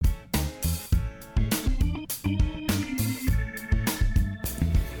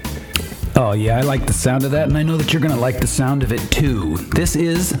Oh yeah, I like the sound of that, and I know that you're going to like the sound of it too. This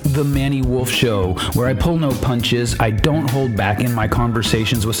is The Manny Wolf Show, where I pull no punches, I don't hold back in my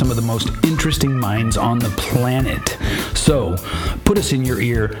conversations with some of the most interesting minds on the planet. So, put us in your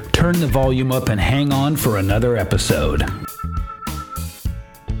ear, turn the volume up, and hang on for another episode.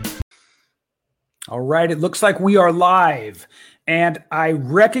 All right, it looks like we are live. And I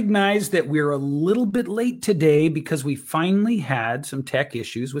recognize that we're a little bit late today because we finally had some tech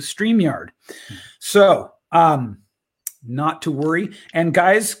issues with StreamYard. So, not to worry. And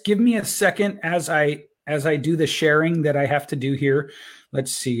guys, give me a second as I do the sharing that I have to do here.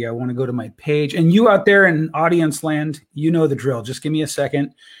 Let's see. I want to go to my page. And you out there in audience land, you know the drill. Just give me a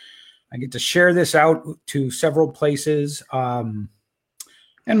second. I get to share this out to several places. And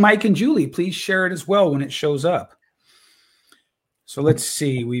Mike and Julie, please share it as well when it shows up. So let's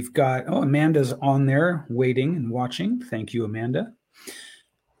see, we've got, Amanda's on there waiting and watching. Thank you, Amanda.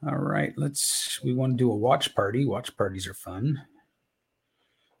 All right, we want to do a watch party. Watch parties are fun.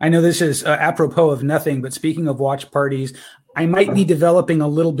 I know this is apropos of nothing, but speaking of watch parties, I might be developing a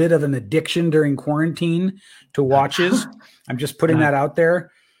little bit of an addiction during quarantine to watches. I'm just putting that out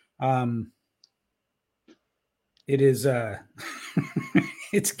there. It is,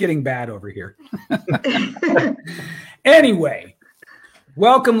 it's getting bad over here. Anyway.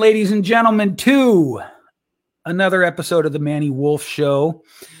 Welcome, ladies and gentlemen, to another episode of the Manny Wolf Show.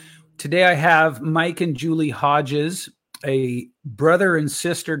 Today I have Mike and Julie Hodges, a brother and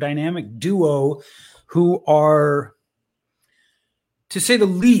sister dynamic duo who are, to say the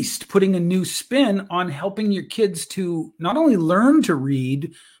least, putting a new spin on helping your kids to not only learn to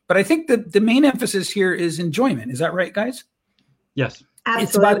read, but I think that the main emphasis here is enjoyment. Is that right, guys? Yes.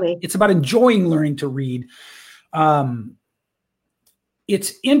 Absolutely. It's about enjoying learning to read.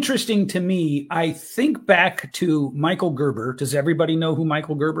 It's interesting to me. I think back to Michael Gerber. Does everybody know who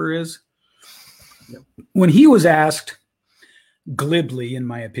Michael Gerber is? Yep. When he was asked, glibly, in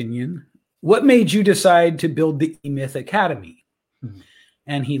my opinion, what made you decide to build the E-Myth Academy? Mm-hmm.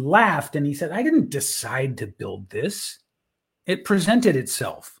 And he laughed and he said, I didn't decide to build this. It presented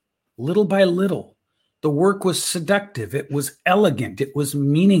itself little by little. The work was seductive. It was elegant. It was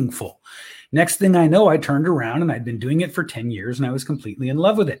meaningful. Next thing I know, I turned around and I'd been doing it for 10 years and I was completely in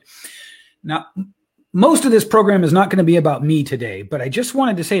love with it. Now, most of this program is not going to be about me today, but I just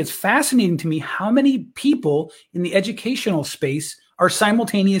wanted to say it's fascinating to me how many people in the educational space are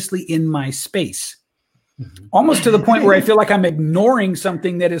simultaneously in my space. Mm-hmm. Almost to the point where I feel like I'm ignoring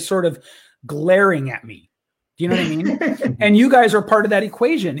something that is sort of glaring at me. Do you know what I mean? And you guys are part of that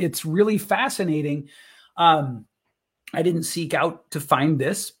equation. It's really fascinating. I didn't seek out to find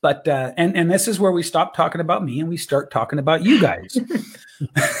this, but and this is where we stop talking about me and we start talking about you guys.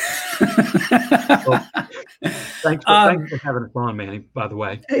 Well, thanks for having us on, Manny, by the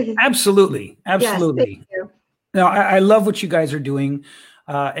way. Absolutely. Yes, thank you. Now, I love what you guys are doing.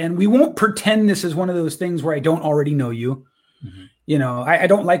 And we won't pretend this is one of those things where I don't already know you. Mm-hmm. You know, I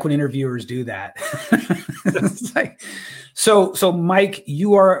don't like when interviewers do that. So Mike,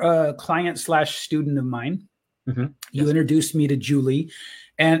 you are a client/student of mine. Mm-hmm. You introduced me to Julie,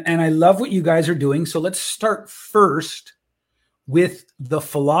 and I love what you guys are doing. So let's start first with the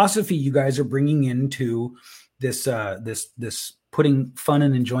philosophy you guys are bringing into this putting fun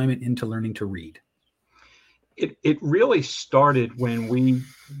and enjoyment into learning to read. It really started when we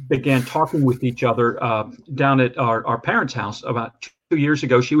began talking with each other down at our parents' house about 2 years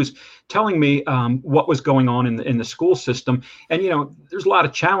ago. She was telling me what was going on in the school system. And, there's a lot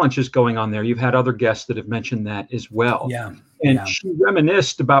of challenges going on there. You've had other guests that have mentioned that as well. Yeah. And she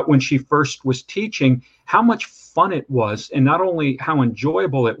reminisced about when she first was teaching, how much fun it was, and not only how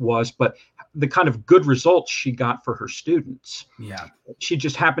enjoyable it was, but the kind of good results she got for her students. Yeah. She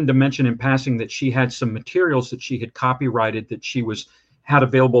just happened to mention in passing that she had some materials that she had copyrighted that she had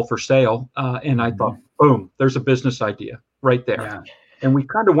available for sale. And I thought, boom, there's a business idea right there. Yeah. And we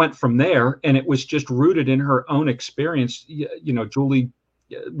kind of went from there, and it was just rooted in her own experience, Julie,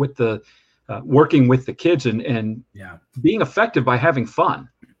 with the working with the kids and being effective by having fun.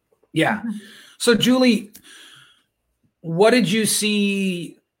 Yeah. So Julie, what did you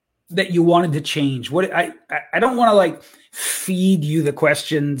see that you wanted to change? What I don't want to feed you the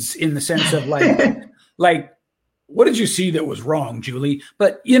questions in the sense of like what did you see that was wrong, Julie?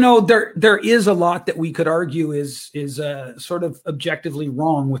 But there is a lot that we could argue is sort of objectively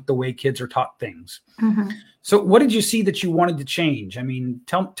wrong with the way kids are taught things. Mm-hmm. So what did you see that you wanted to change? I mean,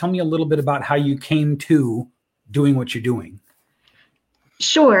 tell me a little bit about how you came to doing what you're doing.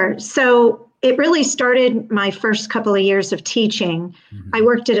 Sure. So it really started my first couple of years of teaching. Mm-hmm. I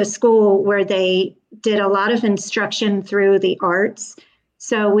worked at a school where they did a lot of instruction through the arts.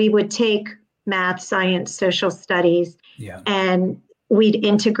 So we would take math, science, social studies, and we'd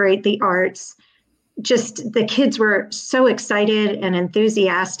integrate the arts. Just the kids were so excited and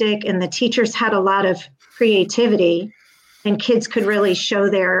enthusiastic, and the teachers had a lot of creativity, and kids could really show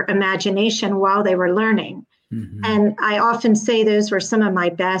their imagination while they were learning. Mm-hmm. And I often say those were some of my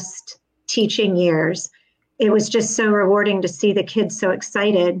best teaching years. It was just so rewarding to see the kids so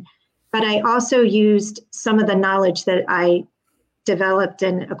excited. But I also used some of the knowledge that I developed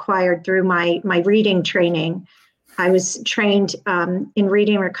and acquired through my reading training. I was trained in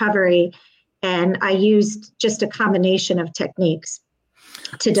reading recovery, and I used just a combination of techniques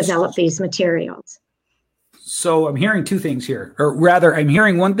to develop these materials. So I'm hearing two things here, or rather, I'm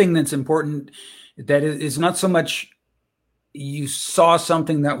hearing one thing that's important, that is not so much you saw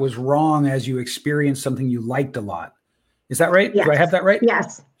something that was wrong as you experienced something you liked a lot. Is that right? Yes. Do I have that right?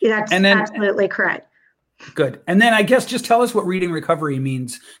 Yes, that's absolutely correct. Good. And then I guess just tell us what reading recovery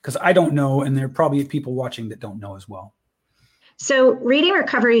means, because I don't know, and there are probably people watching that don't know as well. So reading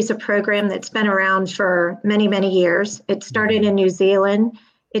recovery is a program that's been around for many, many years. It started in New Zealand.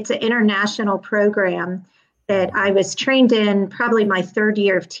 It's an international program that I was trained in probably my third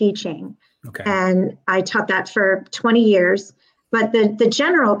year of teaching. Okay. And I taught that for 20 years. But the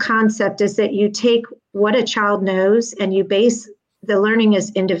general concept is that you take what a child knows and you base the learning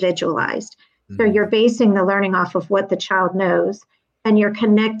is individualized. So you're basing the learning off of what the child knows, and you're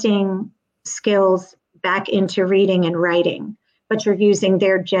connecting skills back into reading and writing, but you're using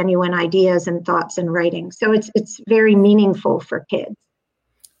their genuine ideas and thoughts in writing. So it's very meaningful for kids.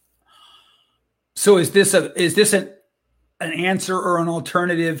 So is this an answer or an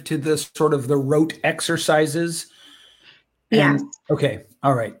alternative to the sort of the rote exercises? Yes. Okay.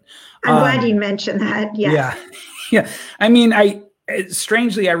 All right. I'm glad you mentioned that. Yes. Yeah. Yeah. I mean,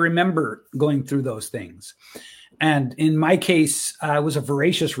 strangely, I remember going through those things. And in my case, I was a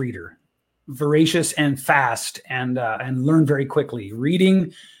voracious reader, voracious and fast, and learned very quickly.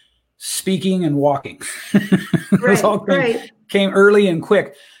 Reading, speaking, and walking. Those all came early and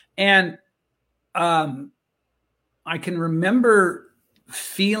quick. And I can remember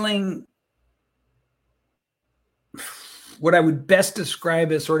feeling what I would best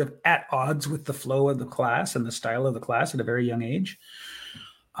describe as sort of at odds with the flow of the class and the style of the class at a very young age.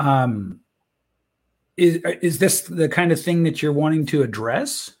 Is this the kind of thing that you're wanting to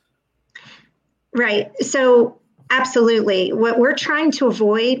address? Right. So absolutely. What we're trying to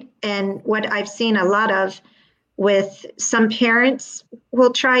avoid, and what I've seen a lot of with some parents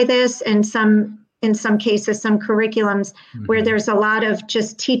will try this, and in some cases, some curriculums where there's a lot of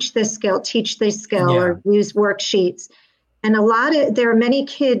just teach this skill, or use worksheets. And there are many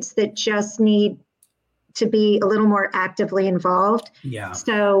kids that just need to be a little more actively involved. Yeah.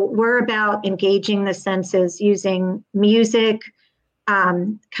 So we're about engaging the senses using music,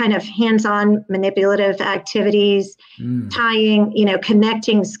 kind of hands-on manipulative activities, tying,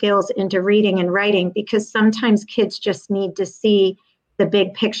 connecting skills into reading and writing, because sometimes kids just need to see the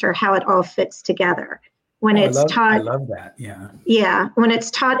big picture, how it all fits together. When I love that. Yeah. Yeah. When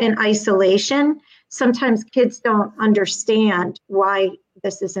it's taught in isolation, sometimes kids don't understand why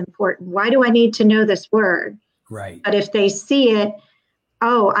this is important. Why do I need to know this word? Right. But if they see it,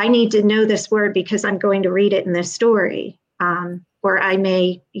 I need to know this word because I'm going to read it in this story. Or I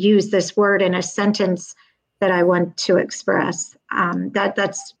may use this word in a sentence that I want to express.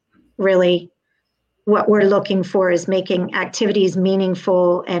 That's really what we're looking for, is making activities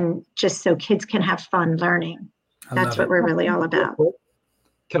meaningful and just so kids can have fun learning. That's what we're really all about.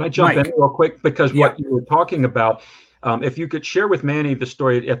 Can I jump in real quick? Because what you were talking about, if you could share with Manny the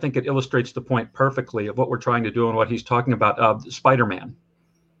story, I think it illustrates the point perfectly of what we're trying to do and what he's talking about, Spider-Man.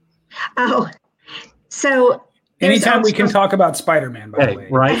 Oh, so... Anytime we can talk about Spider-Man, by the way.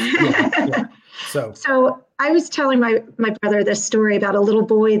 Right? Yeah. So I was telling my brother this story about a little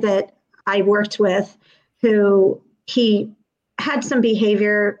boy that I worked with, who he had some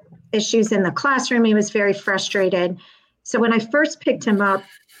behavior issues in the classroom. He was very frustrated. So when I first picked him up,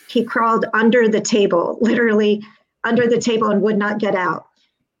 he crawled under the table, literally under the table, and would not get out.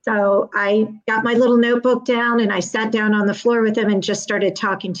 So I got my little notebook down and I sat down on the floor with him and just started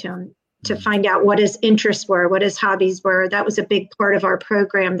talking to him to find out what his interests were, what his hobbies were. That was a big part of our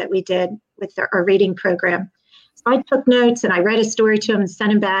program that we did with our reading program. So I took notes and I read a story to him and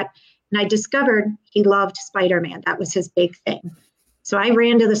sent him back. And I discovered he loved Spider-Man. That was his big thing. So I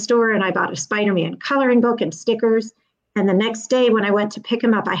ran to the store and I bought a Spider-Man coloring book and stickers. And the next day when I went to pick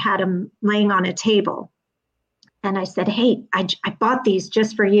him up, I had him laying on a table. And I said, hey, I bought these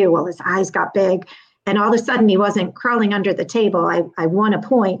just for you. Well, his eyes got big And all of a sudden he wasn't crawling under the table. I won a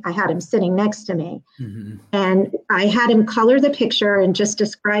point. I had him sitting next to me. Mm-hmm. And I had him color the picture and just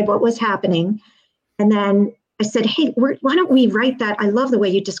describe what was happening. And then I said, hey, why don't we write that? I love the way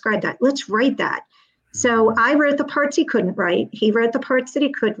you described that. Let's write that. So I wrote the parts he couldn't write. He wrote the parts that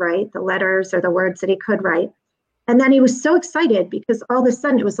he could write, the letters or the words that he could write. And then he was so excited because all of a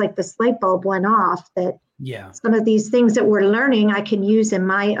sudden it was like this light bulb went off that some of these things that we're learning, I can use in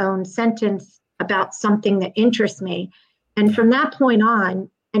my own sentence about something that interests me. And from that point on,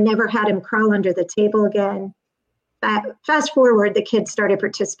 I never had him crawl under the table again. Fast forward, the kid started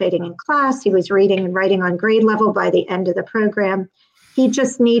participating in class. He was reading and writing on grade level by the end of the program. He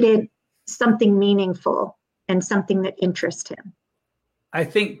just needed something meaningful and something that interests him. I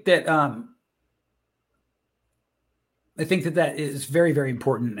think that that is very, very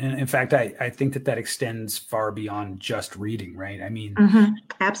important. And in fact, I think that extends far beyond just reading, right? I mean,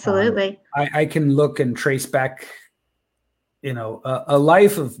 absolutely. I can look and trace back, a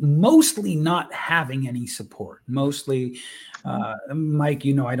life of mostly not having any support, mostly, Mike,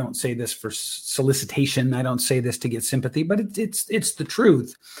 I don't say this for solicitation. I don't say this to get sympathy, but it's the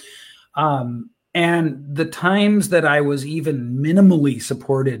truth. And the times that I was even minimally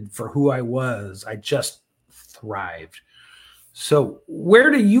supported for who I was, I just thrived. So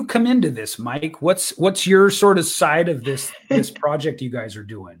where do you come into this, Mike? What's your sort of side of this project you guys are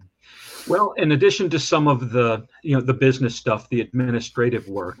doing? Well, in addition to some of the the business stuff, the administrative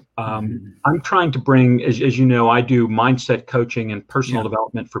work, I'm trying to bring, as you know, I do mindset coaching and personal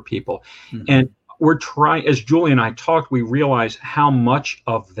development for people, and we're trying. As Julie and I talked, we realize how much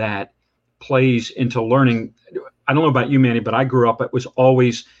of that plays into learning. I don't know about you, Manny, but I grew up. It was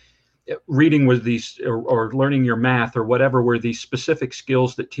always reading was these, or learning your math or whatever, were these specific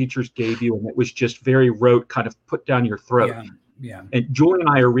skills that teachers gave you, and it was just very rote, kind of put down your throat. Yeah. And Julie and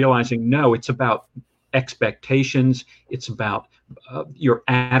I are realizing, no, it's about expectations. It's about your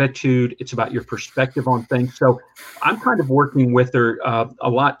attitude. It's about your perspective on things. So I'm kind of working with her a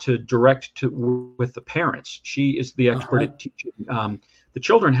lot to direct with the parents. She is the expert at teaching the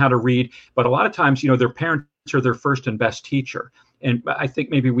children how to read, but a lot of times, their parents are their first and best teacher. And I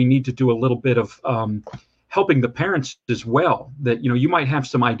think maybe we need to do a little bit of helping the parents as well, that, you might have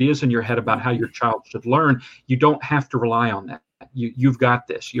some ideas in your head about how your child should learn. You don't have to rely on that. You've got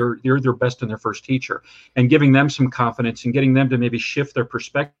this. You're their best and their first teacher, and giving them some confidence and getting them to maybe shift their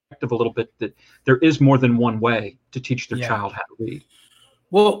perspective a little bit, that there is more than one way to teach their child how to read.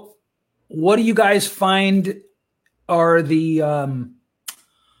 Well, what do you guys find are the,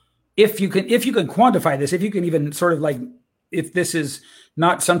 if you can quantify this, if you can even sort of like, if this is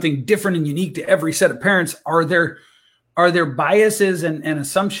not something different and unique to every set of parents, are there biases and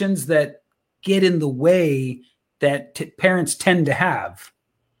assumptions that get in the way that parents tend to have?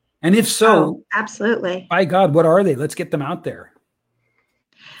 And if so, absolutely. By God, what are they? Let's get them out there.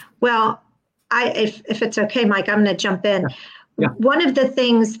 Well, if it's okay, Mike, I'm going to jump in. Yeah. One of the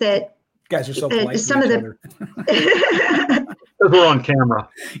things that you guys are so polite some of the because we're on camera.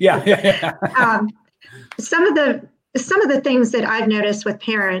 Yeah. Some of the things that I've noticed with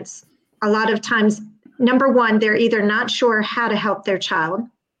parents, a lot of times, number one, they're either not sure how to help their child,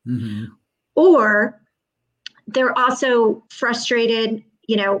 or they're also frustrated.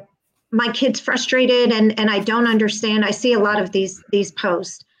 My kid's frustrated and I don't understand. I see a lot of these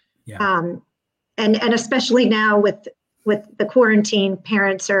posts. And especially now with the quarantine,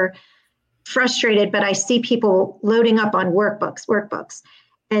 parents are frustrated, but I see people loading up on workbooks.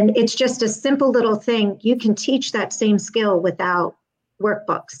 And it's just a simple little thing. You can teach that same skill without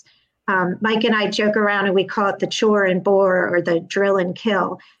workbooks. Mike and I joke around and we call it the chore and bore, or the drill and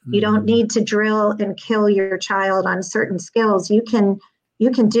kill. You don't need to drill and kill your child on certain skills. You can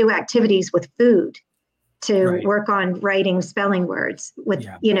do activities with food to work on writing spelling words with,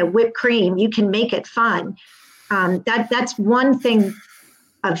 whipped cream. You can make it fun. That's one thing,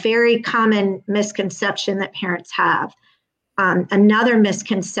 a very common misconception that parents have. Another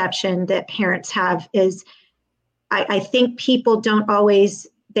misconception that parents have is I think people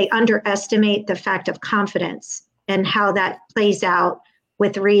they underestimate the fact of confidence and how that plays out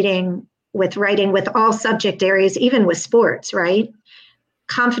with reading, with writing, with all subject areas, even with sports, right?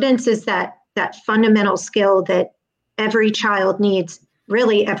 Confidence is that fundamental skill that every child needs,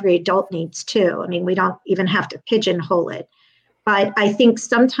 really every adult needs too. I mean, we don't even have to pigeonhole it. But I think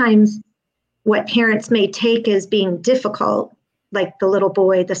sometimes what parents may take as being difficult, like the little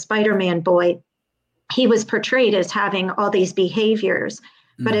boy, the Spider-Man boy, he was portrayed as having all these behaviors,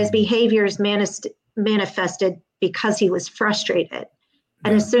 but his behaviors manifested because he was frustrated.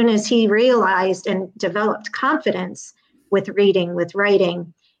 And as soon as he realized and developed confidence with reading, with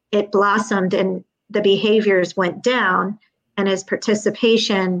writing, it blossomed. And the behaviors went down and his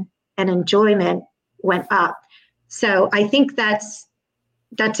participation and enjoyment went up. So I think that's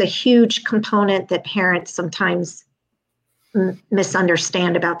a huge component that parents sometimes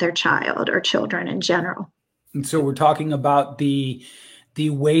misunderstand about their child or children in general. And so we're talking about the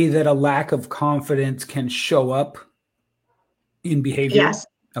way that a lack of confidence can show up in behavior. Yes.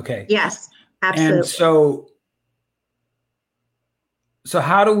 Okay. Yes, absolutely. And so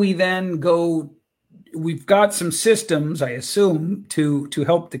how do we then go? We've got some systems, I assume, to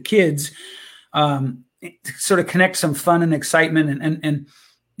help the kids sort of connect some fun and excitement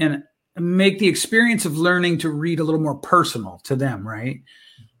and make the experience of learning to read a little more personal to them, right?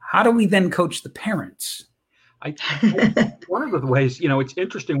 How do we then coach the parents? One of the ways, it's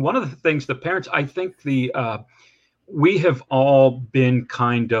interesting. One of the things the parents, I think we have all been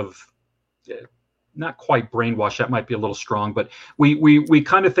kind of not quite brainwashed. That might be a little strong, but we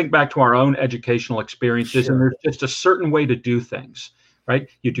kind of think back to our own educational experiences, Sure. and there's just a certain way to do things, right?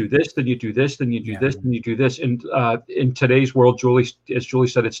 You do this, then you do this, then you do this, then you do this. And in today's world, as Julie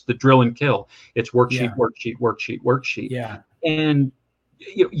said, it's the drill and kill. It's worksheet, worksheet, worksheet, worksheet. Yeah. And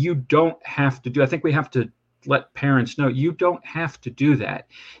you don't have to do. I think we have to let parents know you don't have to do that.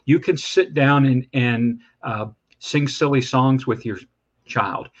 You can sit down and sing silly songs with your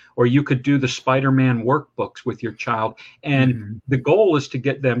child, or you could do the Spider-Man workbooks with your child. And the goal is to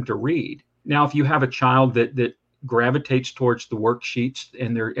get them to read. Now, if you have a child that gravitates towards the worksheets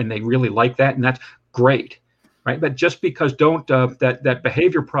and they really like that, and that's great, right? But just because that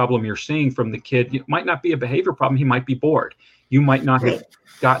behavior problem you're seeing from the kid, it might not be a behavior problem. He might be bored. You might not have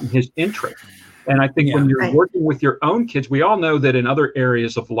gotten his interest. And I think when you're working with your own kids, we all know that in other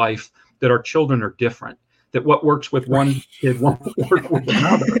areas of life that our children are different, that what works with one kid won't work with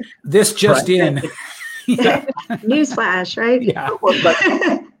another. This just in. Newsflash, right? Yeah.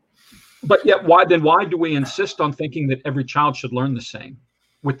 But yet, why do we insist on thinking that every child should learn the same,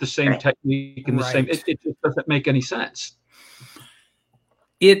 with the same technique and the same? It just doesn't make any sense.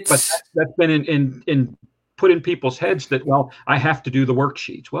 But that's been in put in people's heads that, well, I have to do the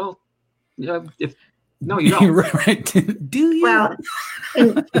worksheets. Well, no, you don't. Right. Do you? Well,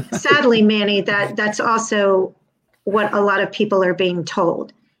 and sadly, Manny, that's also what a lot of people are being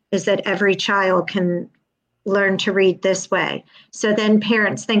told, is that every child can learn to read this way. So then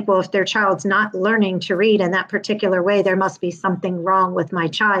parents think, well, if their child's not learning to read in that particular way, there must be something wrong with my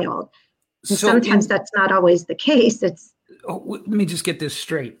child. And sometimes that's not always the case. Let me just get this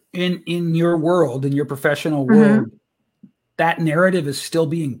straight. In your world, in your professional world, that narrative is still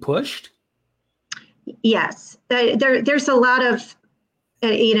being pushed? Yes. There's a lot of,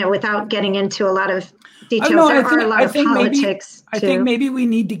 without getting into a lot of details, there are a lot of politics. I think maybe we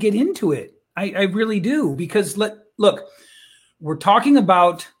need to get into it. I really do, because look, we're talking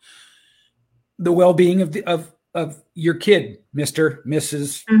about the well-being of your kid, Mr.,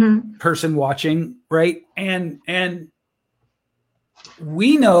 Mrs. person watching, right? And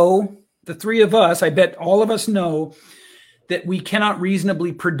we know, the three of us, I bet all of us know, that we cannot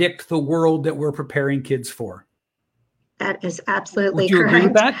reasonably predict the world that we're preparing kids for. That is absolutely correct. Would you agree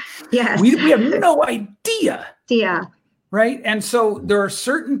with that? Yes. We have no idea. Yeah. Right? And so there are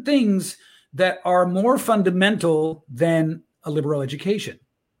certain things that are more fundamental than a liberal education.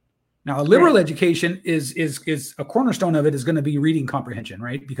 Now, a liberal education is a cornerstone of it is going to be reading comprehension,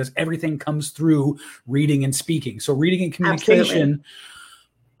 right? Because everything comes through reading and speaking. So reading and communication. Absolutely.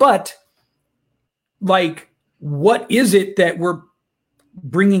 But what is it that we're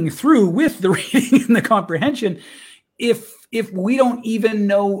bringing through with the reading and the comprehension if we don't even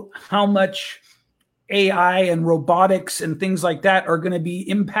know how much AI and robotics and things like that are going to be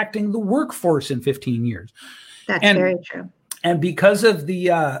impacting the workforce in 15 years? That's very true. And because of the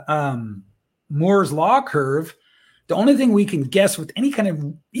Moore's law curve, the only thing we can guess with any kind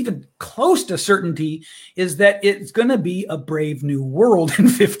of even close to certainty is that it's going to be a brave new world in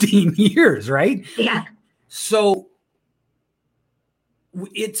 15 years, right? Yeah. So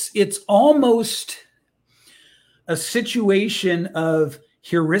it's almost a situation of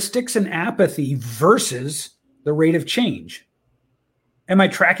heuristics and apathy versus the rate of change. Am I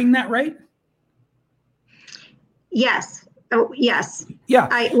tracking that right? Yes. Oh, yes. Yeah.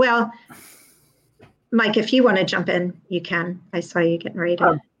 Mike, if you want to jump in, you can. I saw you getting ready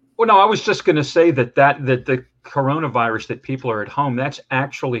to. Well, no, I was just going to say that the coronavirus, that people are at home, that's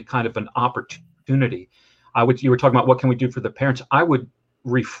actually kind of an opportunity. You were talking about what can we do for the parents. I would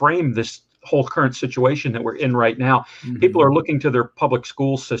reframe this whole current situation that we're in right now. People are looking to their public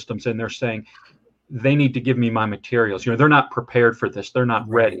school systems and they're saying, they need to give me my materials. They're not prepared for this. They're not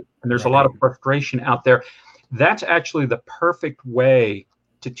ready. And there's a lot of frustration out there. That's actually the perfect way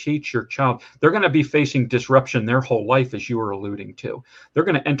to teach your child, they're going to be facing disruption their whole life, as you were alluding to. They're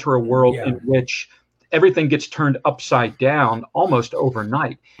going to enter a world in which everything gets turned upside down almost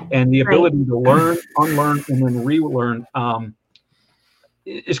overnight. And the ability to learn, unlearn, and then relearn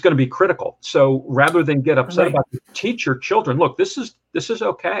is going to be critical. So rather than get upset about it, teach your children, look, this is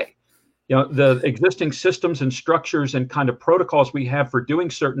okay. You know, the existing systems and structures and kind of protocols we have for doing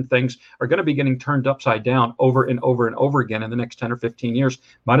certain things are going to be getting turned upside down over and over and over again in the next 10 or 15 years.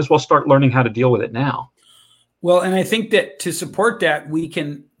 Might as well start learning how to deal with it now. Well, and I think that to support that, we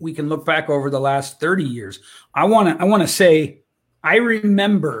can look back over the last 30 years. I want to say, I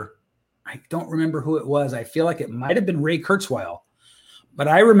don't remember who it was. I feel like it might have been Ray Kurzweil, but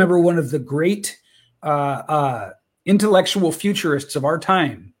I remember one of the great intellectual futurists of our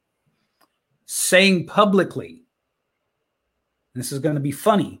time saying publicly, this is going to be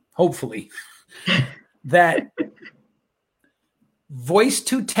funny, hopefully, that voice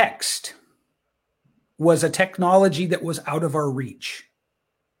to text was a technology that was out of our reach.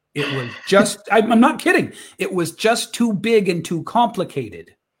 It was just, I'm not kidding. It was just too big and too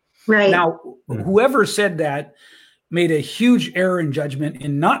complicated. Right. Now, whoever said that made a huge error in judgment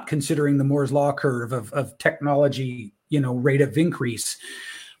in not considering the Moore's law curve of technology, rate of increase.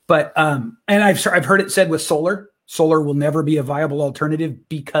 But, and I've heard it said with solar will never be a viable alternative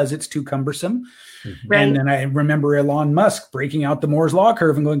because it's too cumbersome. Right. And then I remember Elon Musk breaking out the Moore's law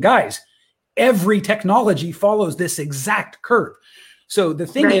curve and going, guys, every technology follows this exact curve. So the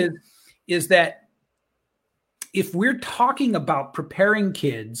thing is that if we're talking about preparing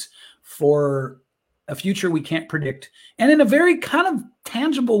kids for a future we can't predict, and in a very kind of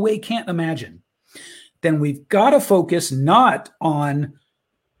tangible way can't imagine, then we've got to focus not on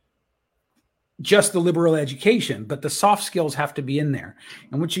just the liberal education, but the soft skills have to be in there.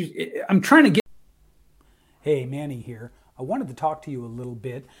 And I'm trying to get. Hey, Manny here. I wanted to talk to you a little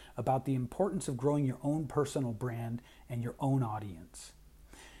bit about the importance of growing your own personal brand and your own audience.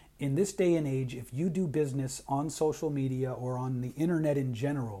 In this day and age, if you do business on social media or on the internet in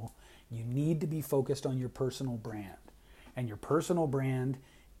general, you need to be focused on your personal brand. And your personal brand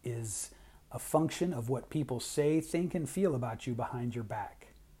is a function of what people say, think, and feel about you behind your back.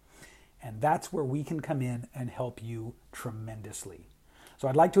 And that's where we can come in and help you tremendously. So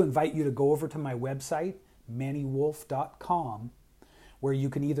I'd like to invite you to go over to my website, mannywolf.com, where you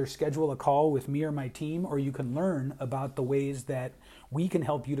can either schedule a call with me or my team, or you can learn about the ways that we can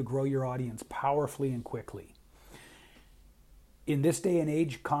help you to grow your audience powerfully and quickly. In this day and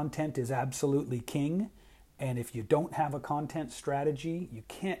age, content is absolutely king. And if you don't have a content strategy, you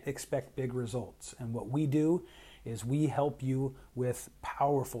can't expect big results. And what we do is we help you with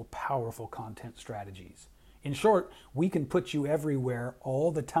powerful, powerful content strategies. In short, we can put you everywhere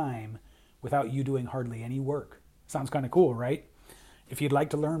all the time without you doing hardly any work. Sounds kind of cool, right? If you'd like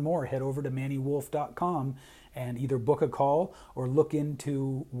to learn more, head over to mannywolf.com and either book a call or look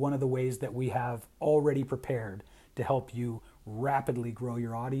into one of the ways that we have already prepared to help you rapidly grow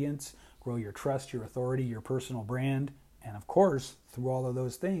your audience, grow your trust, your authority, your personal brand, and of course, through all of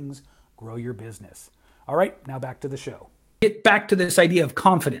those things, grow your business. All right, now back to the show. Get back to this idea of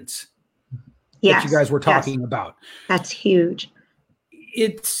confidence that you guys were talking about. That's huge.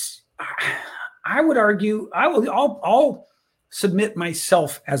 I would argue, I'll submit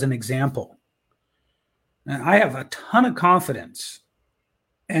myself as an example. And I have a ton of confidence,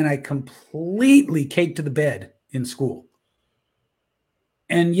 and I completely cake to the bed in school.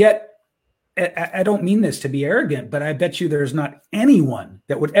 And yet, I don't mean this to be arrogant, but I bet you there's not anyone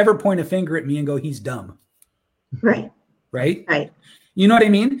that would ever point a finger at me and go, he's dumb. Right. Right? Right. You know what I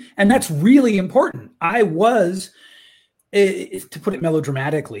mean? And that's really important. I was, to put it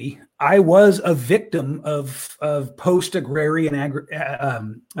melodramatically, I was a victim of post-agrarian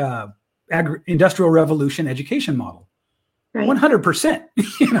industrial revolution education model. Right. 100%.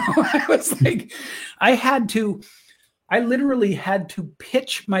 I was like, I literally had to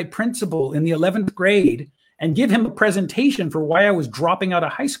pitch my principal in the 11th grade and give him a presentation for why I was dropping out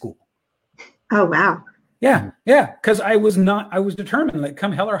of high school. Oh, wow. Yeah. Because I was determined, like,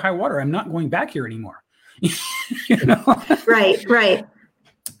 come hell or high water, I'm not going back here anymore. Right.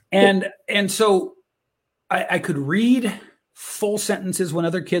 And so I could read full sentences when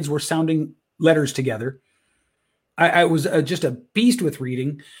other kids were sounding letters together. I was just a beast with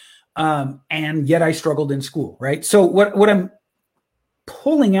reading. And yet I struggled in school, right? So what I'm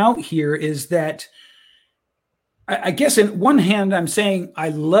pulling out here is that I guess in one hand, I'm saying, I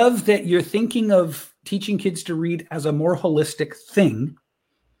love that you're thinking of teaching kids to read as a more holistic thing.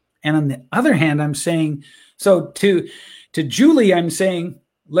 And on the other hand, I'm saying, so to Julie, I'm saying,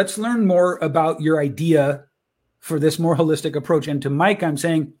 let's learn more about your idea for this more holistic approach. And to Mike, I'm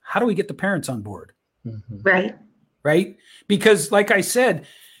saying, how do we get the parents on board? Right. Right. Because like I said,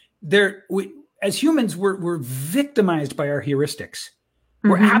 as humans, we're victimized by our heuristics.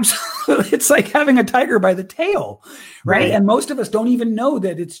 We're absolutely, it's like having a tiger by the tail, right? And most of us don't even know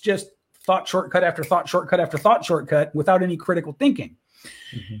that it's just thought shortcut after thought shortcut after thought shortcut without any critical thinking.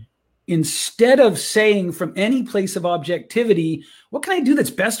 Instead of saying from any place of objectivity, what can I do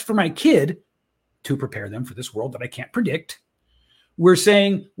that's best for my kid to prepare them for this world that I can't predict? We're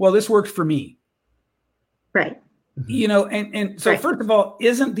saying, well, this worked for me. Right. You know, and so first of all,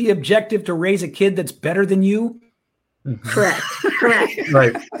 isn't the objective to raise a kid that's better than you? Correct.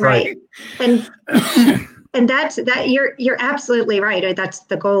 Right. And that's that you're absolutely right. That's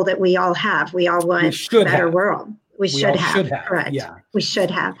the goal that we all have. We all want a better world. We should have. Correct. Yeah. We should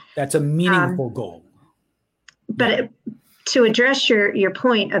have. That's a meaningful goal. But to address your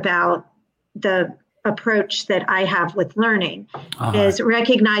point about the approach that I have with learning is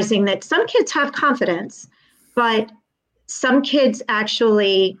recognizing that some kids have confidence, but some kids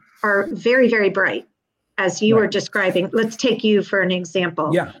actually are very, very bright, as you were describing. Let's take you for an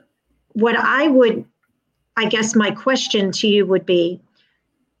example. Yeah. What I guess my question to you would be,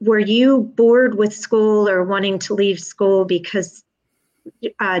 were you bored with school or wanting to leave school because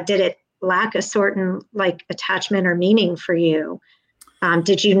did it lack a certain attachment or meaning for you?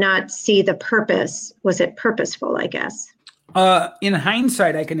 Did you not see the purpose? Was it purposeful, I guess? In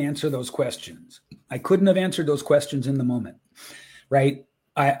hindsight, I can answer those questions. I couldn't have answered those questions in the moment, right?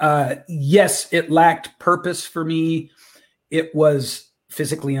 Yes, it lacked purpose for me. It was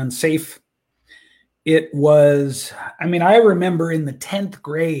physically unsafe. It was, I remember in the 10th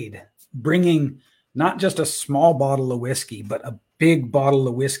grade bringing not just a small bottle of whiskey, but a big bottle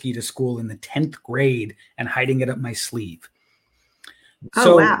of whiskey to school in the 10th grade and hiding it up my sleeve.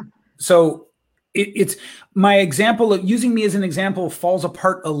 Wow. So it's my example of using me as an example falls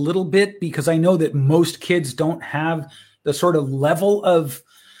apart a little bit because I know that most kids don't have the sort of level of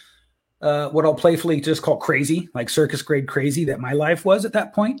what I'll playfully just call crazy, like circus grade crazy that my life was at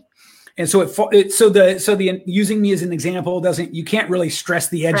that point. And so the using me as an example you can't really stress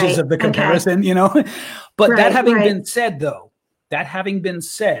the edges of the comparison, you know, but that having been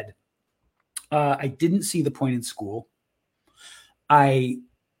said, I didn't see the point in school. I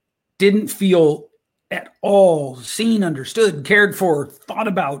didn't feel at all seen, understood, cared for, thought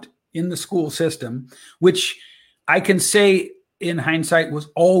about in the school system, which I can say in hindsight was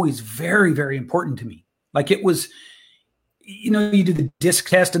always very, very important to me. Like it was, you know, you do the DISC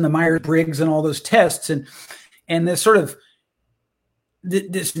test and the Myers-Briggs and all those tests and this sort of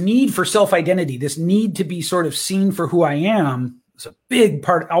this need for self-identity, this need to be sort of seen for who I am is a big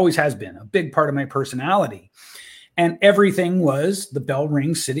part, always has been a big part of my personality. And everything was the bell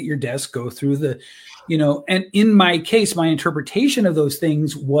rings, sit at your desk, go through the, you know, and in my case, my interpretation of those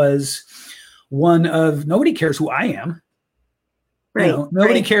things was one of nobody cares who I am. Right. You know,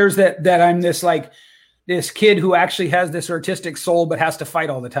 nobody cares that I'm this kid who actually has this artistic soul, but has to fight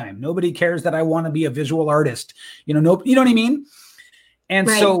all the time. Nobody cares that I want to be a visual artist. You know, you know what I mean? And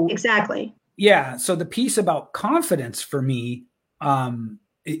so exactly. Yeah. So the piece about confidence for me,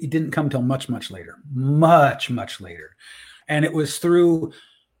 it didn't come till much, much later, much later. And it was through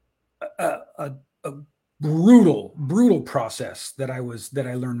a brutal process that I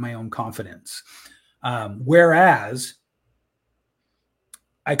learned my own confidence. Whereas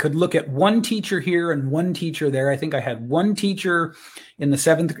I could look at one teacher here and one teacher there. I think I had one teacher in the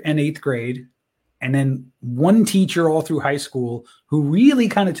 7th and 8th grade, and then one teacher all through high school who really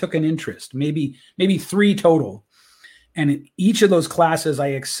kind of took an interest, maybe 3 total. And in each of those classes, I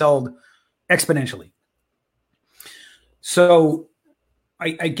excelled exponentially. So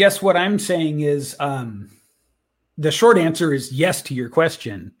I guess what I'm saying is the short answer is yes to your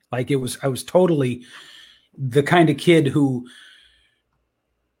question. Like I was totally the kind of kid who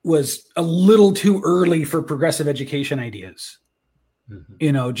was a little too early for progressive education ideas,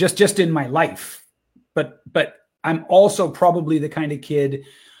 you know, just in my life. But I'm also probably the kind of kid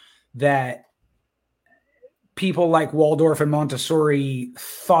that people like Waldorf and Montessori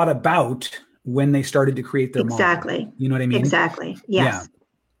thought about when they started to create their model. You know what I mean? Exactly. Yes.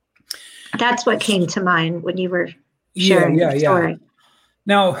 Yeah. That's what came to mind when you were sharing your story.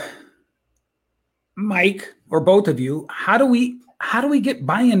 Now, Mike, or both of you, how do we get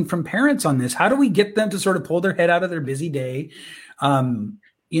buy-in from parents on this? How do we get them to sort of pull their head out of their busy day?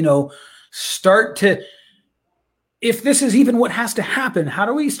 You know, start to, if this is even what has to happen, how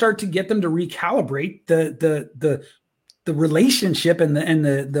do we start to get them to recalibrate the relationship and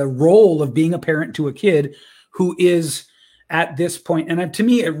the role of being a parent to a kid who is at this point? And to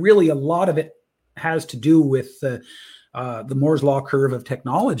me, a lot of it has to do with the Moore's law curve of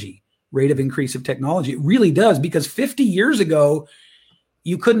technology, rate of increase of technology. It really does, because 50 years ago,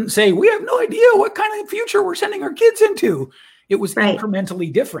 you couldn't say, we have no idea what kind of future we're sending our kids into. It was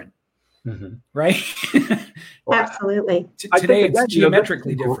incrementally different, right? Absolutely. Today, it's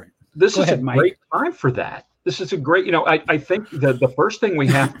geometrically different. This is a great time for that. This is a great, I think the first thing we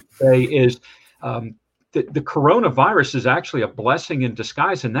have to say is the coronavirus is actually a blessing in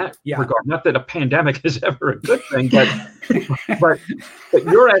disguise in that regard. Not that a pandemic is ever a good thing, but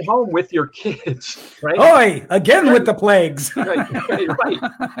you're at home with your kids, right? Oi, again with the plagues. Right.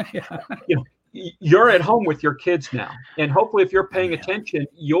 You're at home with your kids now, and hopefully, if you're paying attention,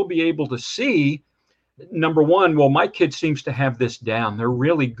 you'll be able to see. Number one, well, my kid seems to have this down. They're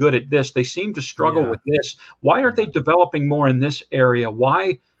really good at this. They seem to struggle with this. Why aren't they developing more in this area?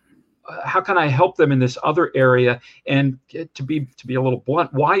 Why? How can I help them in this other area? And to be a little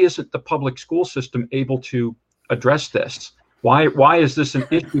blunt, why isn't the public school system able to address this? Why is this an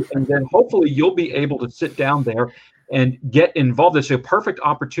issue? And then hopefully you'll be able to sit down there and get involved. It's a perfect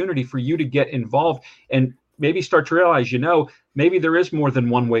opportunity for you to get involved and maybe start to realize, maybe there is more than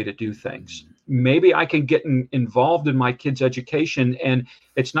one way to do things. Maybe I can get involved in my kids' education. And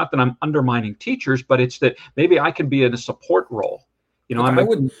it's not that I'm undermining teachers, but it's that maybe I can be in a support role.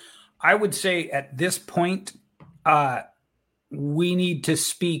 I would say at this point, we need to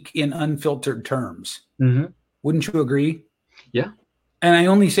speak in unfiltered terms. Wouldn't you agree? Yeah. And I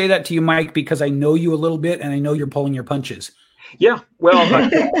only say that to you, Mike, because I know you a little bit and I know you're pulling your punches. Yeah. Well,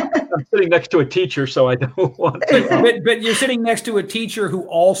 I'm sitting next to a teacher, so I don't want to. But you're sitting next to a teacher who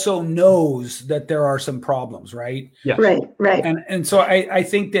also knows that there are some problems, right? Yeah. Right. And so I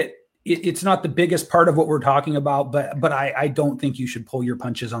think that it's not the biggest part of what we're talking about, but I don't think you should pull your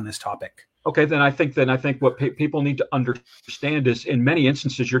punches on this topic. Okay, then I think what people need to understand is, in many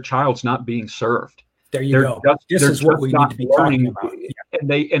instances, your child's not being served. There you go. This is what we need to be talking about.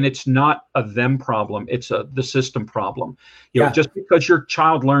 And it's not a them problem; it's the system problem. Just because your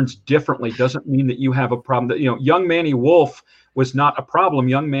child learns differently doesn't mean that you have a problem. That young Manny Wolf was not a problem.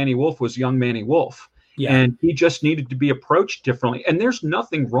 Young Manny Wolf was young Manny Wolf. Yeah. And he just needed to be approached differently. And there's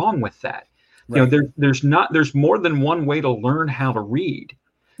nothing wrong with that. Right. There's more than one way to learn how to read.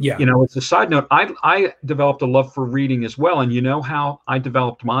 Yeah. As a side note, I developed a love for reading as well. And you know how I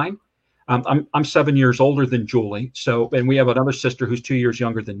developed mine? I'm 7 years older than Julie. And we have another sister who's 2 years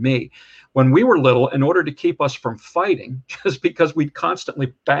younger than me. When we were little, in order to keep us from fighting, just because we'd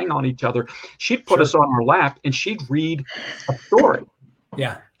constantly bang on each other, she'd put us on her lap and she'd read a story.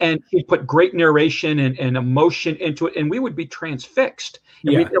 Yeah. And he put great narration and emotion into it, and we would be transfixed.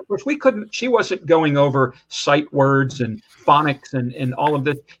 And of course, we couldn't. She wasn't going over sight words and phonics and all of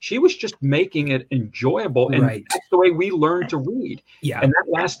this. She was just making it enjoyable, and that's the way we learned to read. Yeah, and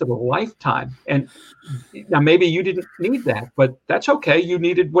that lasted a lifetime. And now maybe you didn't need that, but that's okay. You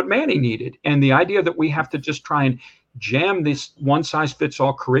needed what Manny needed, and the idea that we have to just try and jam this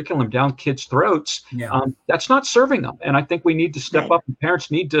one-size-fits-all curriculum down kids' throats, that's not serving them. And I think we need to step up, and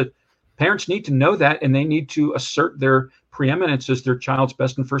parents need to know that, and they need to assert their preeminence as their child's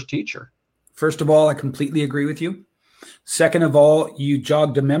best and first teacher. First of all, I completely agree with you. Second of all, you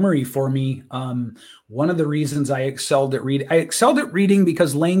jogged a memory for me. One of the reasons I excelled at reading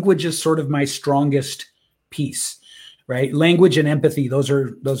because language is sort of my strongest piece, right? Language and empathy. Those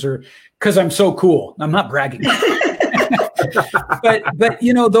are because I'm so cool. I'm not bragging. but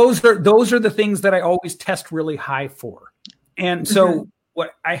those are the things that I always test really high for. And so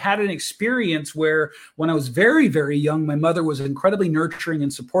what I had an experience where when I was very, very young, my mother was incredibly nurturing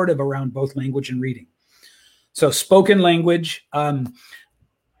and supportive around both language and reading. So spoken language,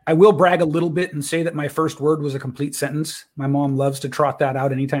 I will brag a little bit and say that my first word was a complete sentence. My mom loves to trot that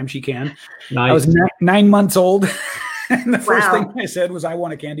out anytime she can. Nice. I was 9 months old. And the first thing I said was, I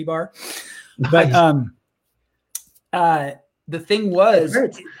want a candy bar. Nice. But the thing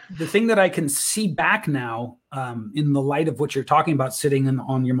that I can see back now in the light of what you're talking about, sitting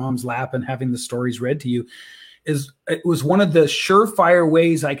on your mom's lap and having the stories read to you, is it was one of the surefire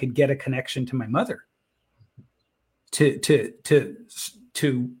ways I could get a connection to my mother.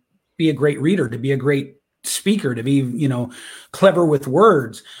 To be a great reader, to be a great speaker, to be, clever with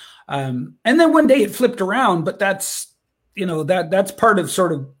words. And then one day it flipped around, but that's part of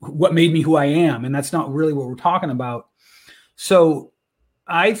sort of what made me who I am. And that's not really what we're talking about. So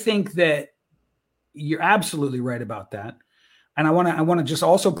I think that you're absolutely right about that. And I want to just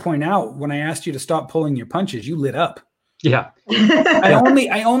also point out, when I asked you to stop pulling your punches, you lit up. Yeah.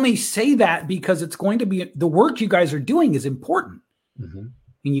 I only say that because it's going to be, the work you guys are doing is important. Mm-hmm.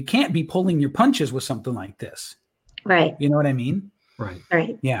 And you can't be pulling your punches with something like this. Right. You know what I mean? Right.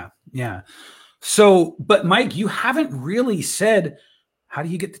 Right. Yeah. Yeah. So, but Mike, you haven't really said, how do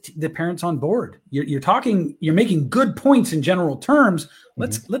you get the parents on board? You're making good points in general terms.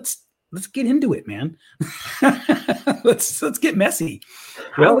 Let's get into it, man. let's get messy.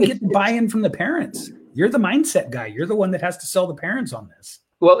 How do we get the buy-in from the parents? You're the mindset guy. You're the one that has to sell the parents on this.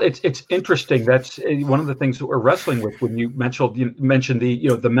 Well, it's interesting. That's one of the things that we're wrestling with when you mentioned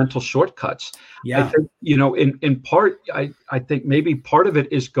the mental shortcuts. Yeah. I think, in part, I think maybe part of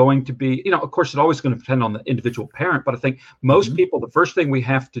it is going to be, of course, it's always going to depend on the individual parent. But I think most people, the first thing we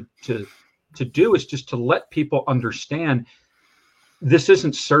have to do is just to let people understand this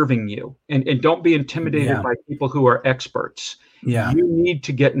isn't serving you, and don't be intimidated by people who are experts. Yeah. You need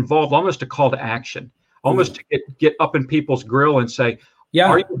to get involved, almost a call to action, almost to get up in people's grill and say,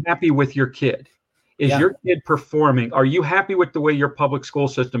 are you happy with your kid? Is your kid performing? Are you happy with the way your public school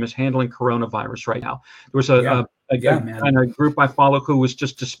system is handling coronavirus right now? There was a kind of group I follow who was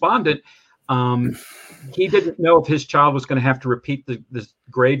just despondent. He didn't know if his child was going to have to repeat the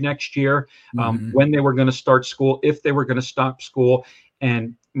grade next year, when they were going to start school, if they were going to stop school.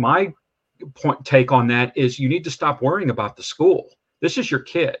 And my take on that is you need to stop worrying about the school. This is your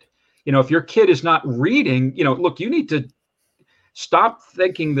kid. If your kid is not reading, look, you need to stop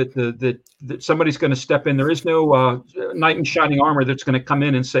thinking that somebody's going to step in. There is no knight in shining armor that's going to come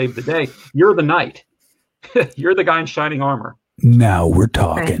in and save the day. You're the knight. You're the guy in shining armor. Now we're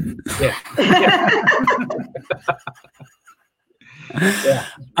talking. Yeah.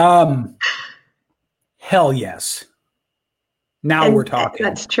 Hell yes. Now we're talking.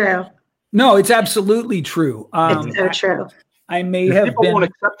 That's true. No, it's absolutely true. It's so true. I may if have people been. won't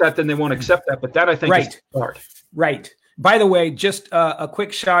accept that, then they won't accept that. But that, I think, is hard. Right. By the way, just a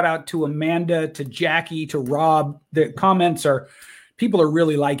quick shout out to Amanda, to Jackie, to Rob. The comments people are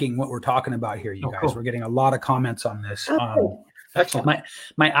really liking what we're talking about here, you guys. Cool. We're getting a lot of comments on this. Excellent.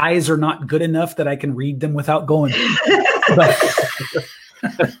 My eyes are not good enough that I can read them without going. The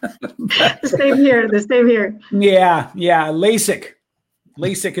same here. Yeah.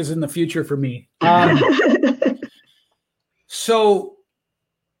 LASIK is in the future for me. So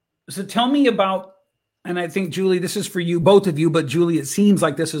tell me about, and I think, Julie, this is for you, both of you, but Julie, it seems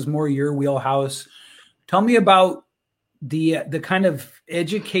like this is more your wheelhouse. Tell me about the kind of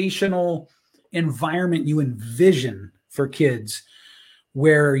educational environment you envision for kids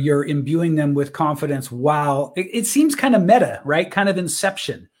where you're imbuing them with confidence. Wow. It seems kind of meta, right? Kind of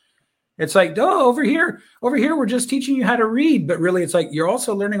Inception. It's like, over here, we're just teaching you how to read, but really it's like, you're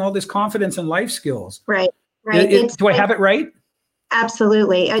also learning all this confidence and life skills. Right. Do I have it right?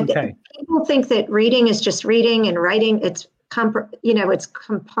 Absolutely. Okay. People think that reading is just reading and writing. It's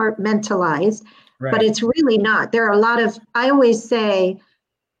compartmentalized, but it's really not. There are a lot of, I always say,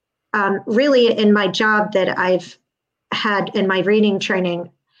 really in my job that I've had in my reading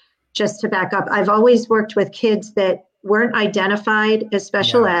training, just to back up, I've always worked with kids that weren't identified as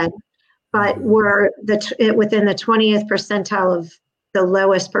special ed, but were within the 20th percentile of the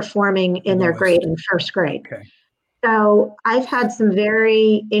lowest performing in their grade in first grade. Okay. So I've had some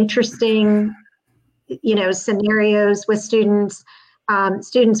very interesting, scenarios with students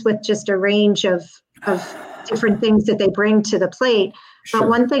with just a range of different things that they bring to the plate. Sure. But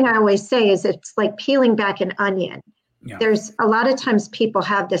one thing I always say is it's like peeling back an onion. Yeah. There's a lot of times people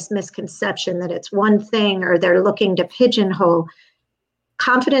have this misconception that it's one thing or they're looking to pigeonhole.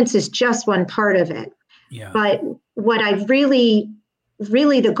 Confidence is just one part of it. Yeah. But what I really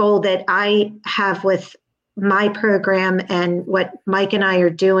the goal that I have with my program and what Mike and I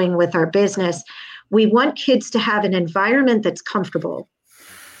are doing with our business, we want kids to have an environment that's comfortable.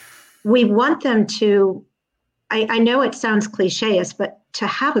 We want them to, I know it sounds cliche-ish, but to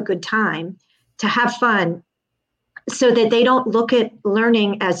have a good time, to have fun, so that they don't look at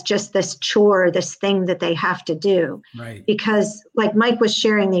learning as just this chore, this thing that they have to do. Right. Because like Mike was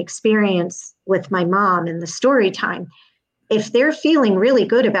sharing the experience with my mom in the story time, if they're feeling really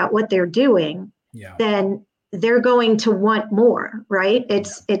good about what they're doing, then they're going to want more, right?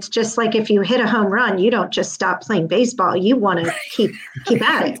 It's just like if you hit a home run, you don't just stop playing baseball. You want to keep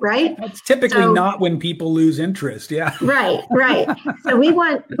at it, right? That's typically not when people lose interest. Yeah. Right. So we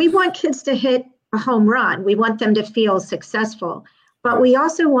want kids to hit a home run. We want them to feel successful. But we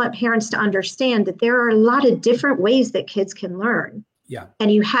also want parents to understand that there are a lot of different ways that kids can learn. Yeah.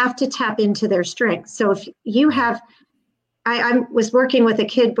 And you have to tap into their strengths. So if you have, I was working with a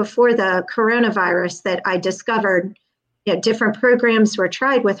kid before the coronavirus that I discovered, different programs were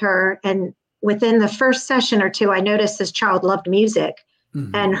tried with her. And within the first session or two, I noticed this child loved music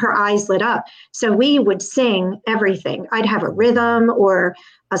and her eyes lit up. So we would sing everything. I'd have a rhythm or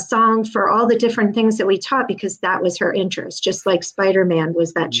a song for all the different things that we taught because that was her interest, just like Spider-Man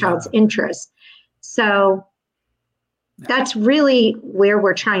was that child's interest. So that's really where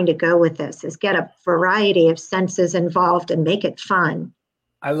we're trying to go with this, is get a variety of senses involved and make it fun.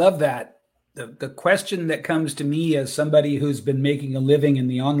 I love that. The question that comes to me as somebody who's been making a living in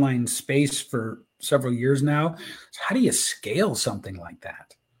the online space for several years now is, how do you scale something like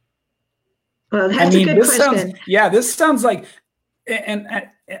that? Well, that's a good question. This sounds like, and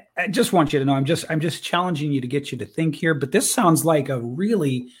I just want you to know, I'm just challenging you to get you to think here, but this sounds like a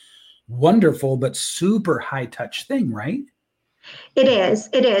really wonderful but super high touch thing, right? It is,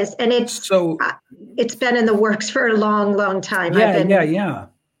 and it's been in the works for a long time. I've been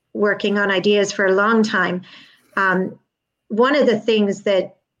working on ideas for a long time. One of the things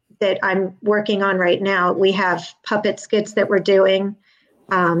that I'm working on right now, we have puppet skits that we're doing.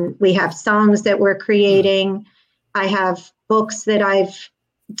 We have songs that we're creating. I have books that I've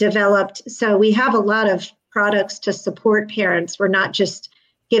developed. So we have a lot of products to support parents. We're not just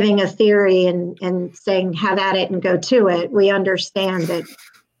giving a theory and saying, have at it and go to it. We understand that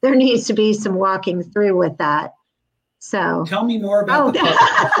there needs to be some walking through with that. So tell me more about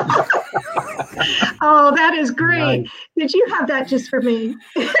Oh, that is great. Nice. Did you have that just for me?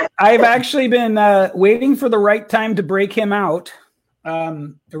 I've actually been waiting for the right time to break him out.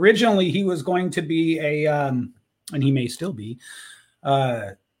 Originally, he was going to be and he may still be,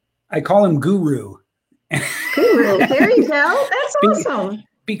 I call him Guru. Guru, there you go. That's awesome.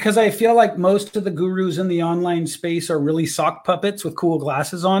 Because I feel like most of the gurus in the online space are really sock puppets with cool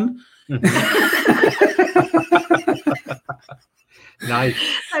glasses on. Nice.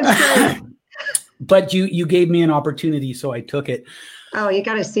 That's great. But you gave me an opportunity, so I took it. Oh, you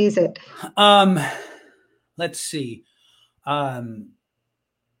got to seize it. Let's see. I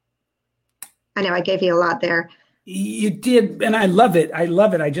know I gave you a lot there. You did, and I love it. I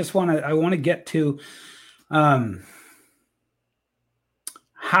want to get to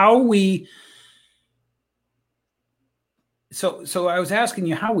how we. So I was asking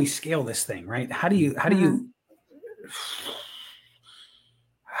you how we scale this thing, right? How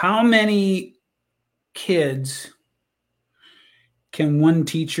many kids can one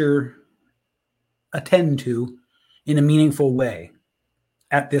teacher attend to in a meaningful way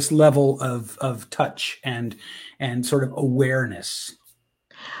at this level of touch and sort of awareness?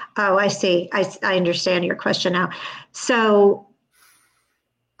 Oh, I see. I understand your question now. So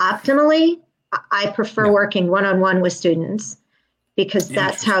optimally, I prefer working one-on-one with students because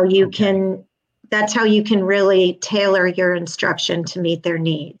that's how you can really tailor your instruction to meet their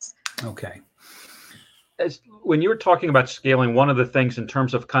needs. Okay. When you were talking about scaling, one of the things in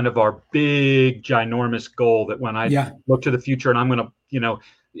terms of kind of our big, ginormous goal that when I look to the future and I'm going to,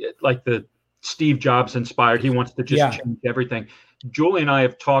 like the Steve Jobs inspired, he wants to just change everything. Julie and I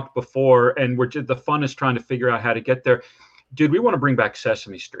have talked before, and the fun is trying to figure out how to get there. Dude, we want to bring back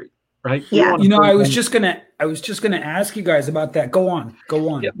Sesame Street. Right. Yeah. I was just gonna ask you guys about that. Go on.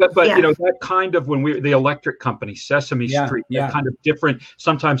 Yeah, but that kind of when the electric company, Sesame Street, kind of different.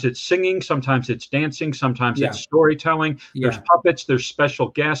 Sometimes it's singing, sometimes it's dancing, sometimes it's storytelling. There's puppets, there's special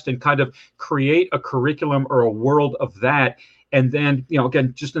guests, and kind of create a curriculum or a world of that. And then,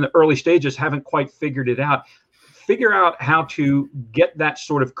 again, just in the early stages, haven't quite figured it out. Figure out how to get that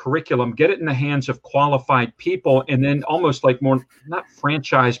sort of curriculum, get it in the hands of qualified people, and then almost like more, not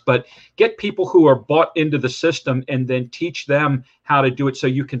franchise, but get people who are bought into the system and then teach them how to do it so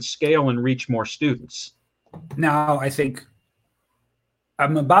you can scale and reach more students. Now, I think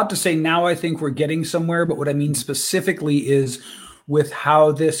we're getting somewhere, but what I mean specifically is with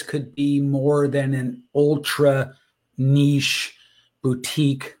how this could be more than an ultra niche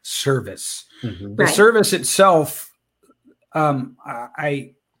boutique service. Mm-hmm. The service itself,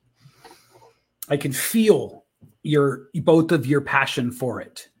 I can feel both of your passion for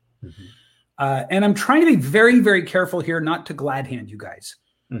it. Mm-hmm. And I'm trying to be very, very careful here not to glad hand you guys,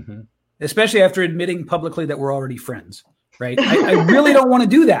 especially after admitting publicly that we're already friends, right? I really don't want to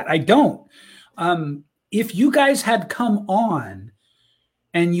do that. I don't. If you guys had come on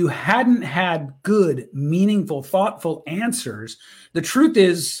and you hadn't had good, meaningful, thoughtful answers, the truth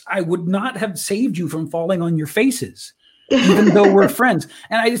is I would not have saved you from falling on your faces, even though we're friends.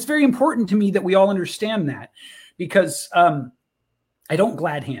 And it's very important to me that we all understand that, because I don't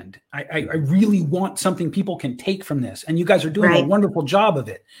glad hand. I really want something people can take from this. And you guys are doing a wonderful job of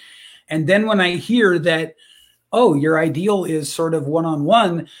it. And then when I hear that, oh, your ideal is sort of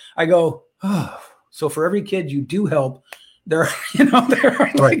one-on-one, I go, oh, so for every kid you do help, there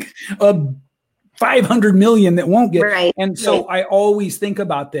are like 500 million that won't get. Right. And so I always think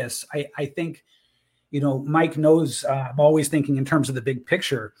about this. I think, Mike knows I'm always thinking in terms of the big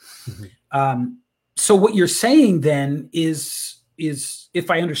picture. So what you're saying then is, if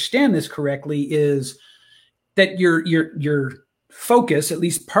I understand this correctly, is that your focus, at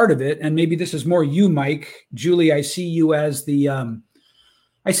least part of it, and maybe this is more you, Mike. Julie, I see you as the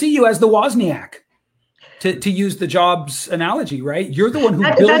Wozniak, to use the Jobs analogy, right? You're the one who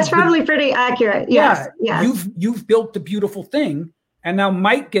built. That's probably pretty accurate. Yes. Yeah. You've built the beautiful thing, and now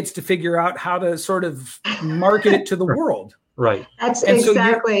Mike gets to figure out how to sort of market it to the world. Right. That's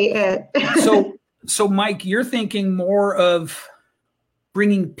exactly it. So Mike, you're thinking more of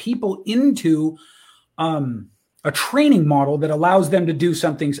bringing people into a training model that allows them to do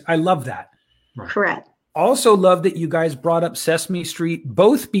some things. I love that. Right. Correct. Also love that you guys brought up Sesame Street,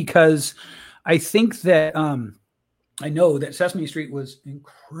 both because I think that I know that Sesame Street was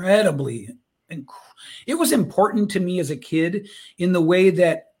it was important to me as a kid in the way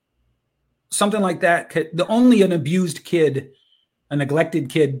that something like that only an abused kid, a neglected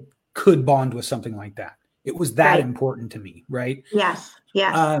kid, could bond with something like that. It was that important to me, right? Yes.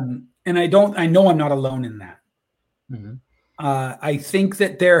 And I know I'm not alone in that. I think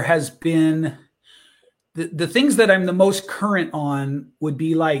that there has been the things that I'm the most current on would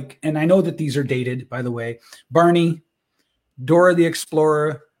be like, and I know that these are dated, by the way, Barney, Dora the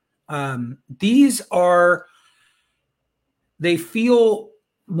Explorer. They feel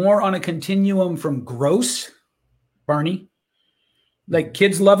more on a continuum from gross, Barney. Like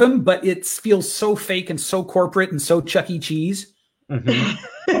kids love him, but it feels so fake and so corporate and so Chuck E. Cheese.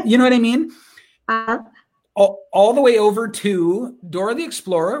 You know what I mean? All the way over to Dora the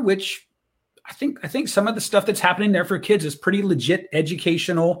Explorer, which I think some of the stuff that's happening there for kids is pretty legit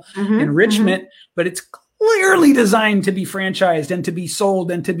educational enrichment, but it's clearly designed to be franchised and to be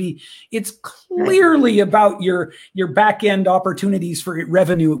sold and it's clearly about your back end opportunities for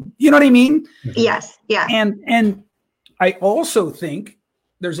revenue. You know what I mean? Yes. Yeah. And I also think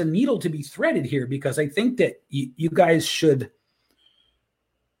there's a needle to be threaded here, because I think that you guys should,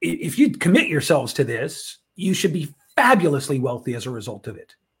 if you commit yourselves to this, you should be fabulously wealthy as a result of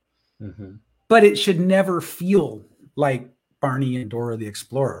it. But it should never feel like Barney and Dora the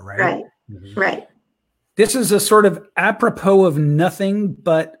Explorer, right? Right. Right. This is a sort of apropos of nothing,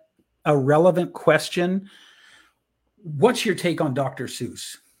 but a relevant question. What's your take on Dr.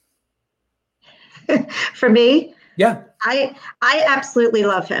 Seuss? For me? Yeah. I absolutely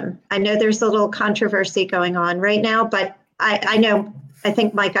love him. I know there's a little controversy going on right now, but I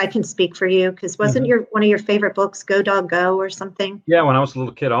think, Mike, I can speak for you, because wasn't one of your favorite books Go Dog Go or something? Yeah, when I was a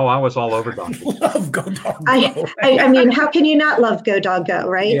little kid, I was all over Dog. Love Go Dog Go. I mean, how can you not love Go Dog Go,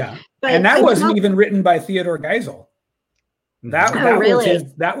 right? Yeah, but and that wasn't even written by Theodore Geisel.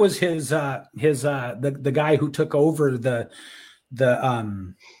 That was his the guy who took over the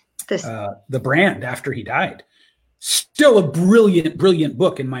brand after he died. Still a brilliant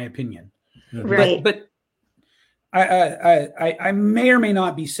book, in my opinion. Right, but I may or may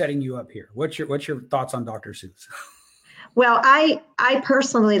not be setting you up here. What's your thoughts on Dr. Seuss? Well, I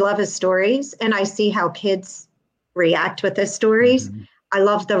personally love his stories, and I see how kids react with his stories. I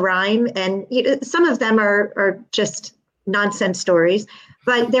love the rhyme, and some of them are just nonsense stories,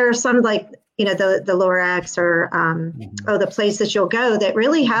 but there are some, like the Lorax or The Places You'll Go, that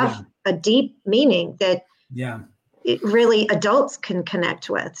really have a deep meaning that it really adults can connect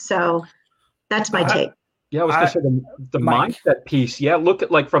with. So that's my take. Yeah, I was going to say the mindset piece. Yeah, look at,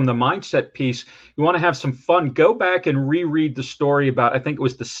 like, from the mindset piece, you want to have some fun. Go back and reread the story about, I think it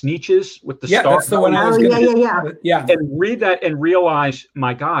was the Sneetches with the star. That's the one I was going to Yeah. And read that and realize,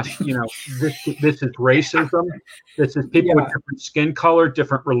 my gosh, this is racism. This is people with different skin color,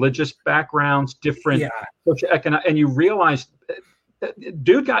 different religious backgrounds, different socioeconomic, and you realize,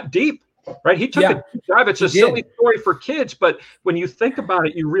 dude got deep. Right? He took a deep dive. It's a silly story for kids, but when you think about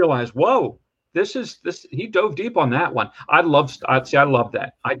it, you realize, whoa. He dove deep on that one. I love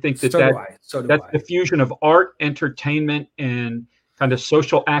that. I think that's the fusion of art, entertainment, and kind of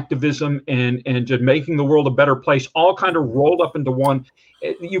social activism and just making the world a better place, all kind of rolled up into one.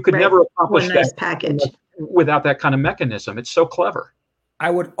 You could never accomplish that package without that kind of mechanism. It's so clever. I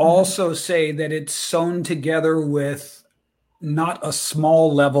would also say that it's sewn together with not a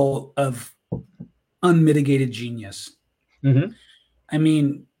small level of unmitigated genius. I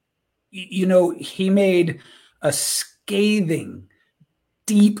mean, he made a scathing,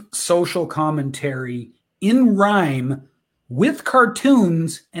 deep social commentary in rhyme with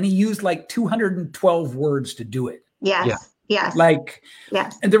cartoons, and he used like 212 words to do it. Yes.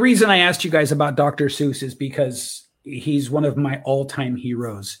 And the reason I asked you guys about Dr. Seuss is because he's one of my all-time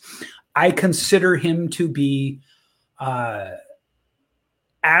heroes. I consider him to be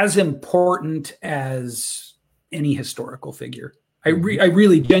as important as any historical figure. I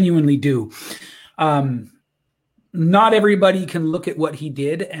really genuinely do. Not everybody can look at what he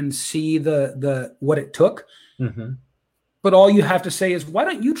did and see the what it took. But all you have to say is, why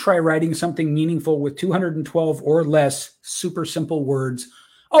don't you try writing something meaningful with 212 or less super simple words?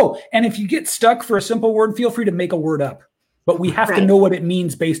 Oh, and if you get stuck for a simple word, feel free to make a word up. But we have to know what it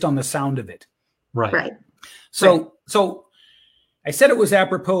means based on the sound of it. Right. So I said it was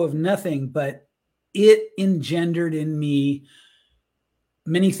apropos of nothing, but it engendered in me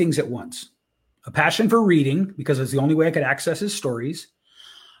many things at once. A passion for reading, because it's the only way I could access his stories.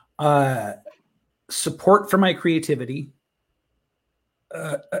 Support for my creativity.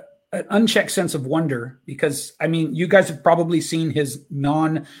 An unchecked sense of wonder, because I mean, you guys have probably seen his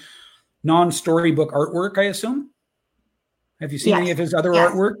non-storybook artwork, I assume. Have you seen any of his other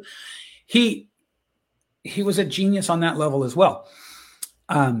artwork? He was a genius on that level as well.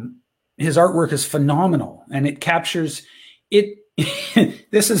 His artwork is phenomenal, and it captures it.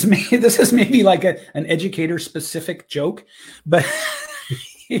 This is maybe like an educator specific joke, but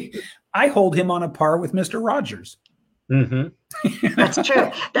I hold him on a par with Mr. Rogers. That's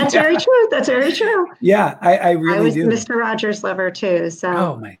true. That's very true. That's very true. Yeah, I really do. I was Mr. Rogers lover too. So.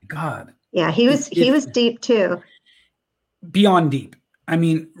 Oh my God. Yeah, he was deep too. Beyond deep. I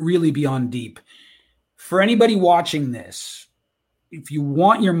mean, really beyond deep. For anybody watching this, if you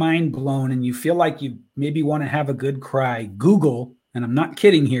want your mind blown and you feel like you maybe want to have a good cry, Google, and I'm not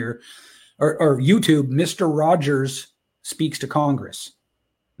kidding here, or YouTube, Mr. Rogers speaks to Congress.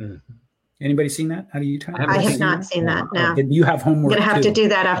 Anybody seen that? How do you type? I have not seen that. No. You have homework. I'm gonna have to do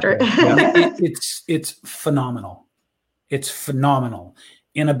that after. It's phenomenal. It's phenomenal.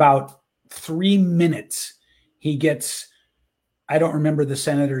 In about 3 minutes, he gets, I don't remember the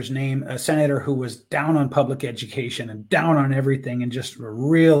senator's name, a senator who was down on public education and down on everything, and just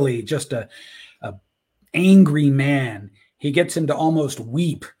really just a angry man. He gets him to almost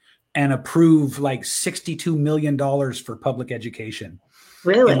weep and approve like $62 million for public education.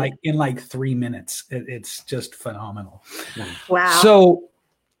 Really? In like 3 minutes. It's just phenomenal. Wow. So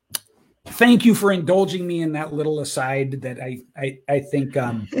thank you for indulging me in that little aside that I think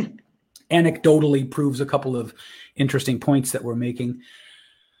anecdotally proves a couple of interesting points that we're making.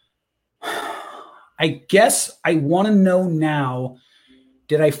 I guess I want to know now,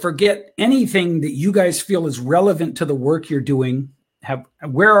 did I forget anything that you guys feel is relevant to the work you're doing?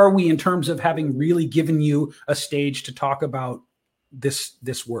 Where are we in terms of having really given you a stage to talk about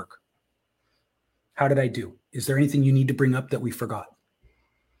this work? How did I do? Is there anything you need to bring up that we forgot?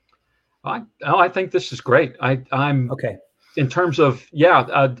 I think this is great. I'm okay. In terms of,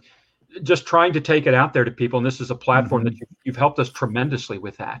 just trying to take it out there to people. And this is a platform that you've helped us tremendously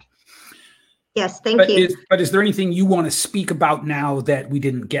with that. Yes, thank you. But is there anything you want to speak about now that we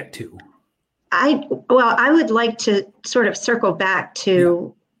didn't get to? I would like to sort of circle back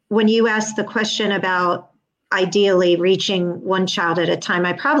to when you asked the question about ideally reaching one child at a time.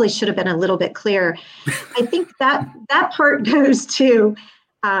 I probably should have been a little bit clearer. I think that part goes to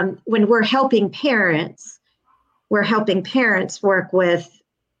when we're helping parents work with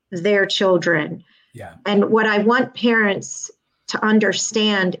their children. Yeah. And what I want parents to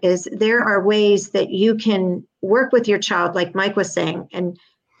understand is there are ways that you can work with your child, like Mike was saying, and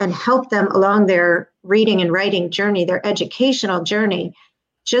help them along their reading and writing journey, their educational journey,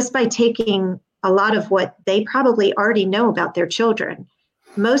 just by taking a lot of what they probably already know about their children.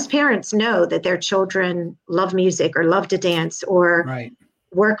 Most parents know that their children love music or love to dance or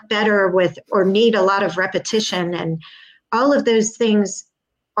work better with or need a lot of repetition. And all of those things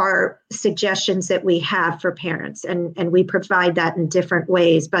are suggestions that we have for parents, and we provide that in different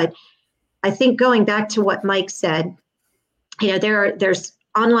ways. But I think going back to what Mike said, there's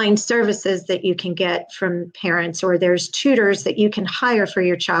online services that you can get from parents, or there's tutors that you can hire for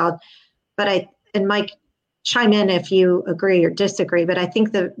your child. But Mike, chime in if you agree or disagree, but I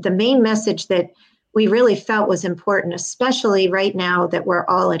think the main message that we really felt was important, especially right now that we're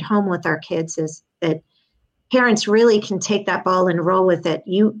all at home with our kids, is that parents really can take that ball and roll with it.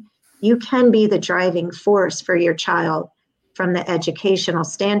 You can be the driving force for your child from the educational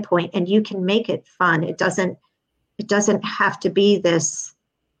standpoint, and you can make it fun. It doesn't have to be this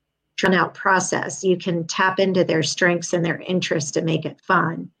drawn out process. You can tap into their strengths and their interests to make it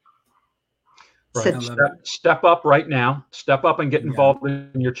fun. Right. Step up right now. Step up and get involved in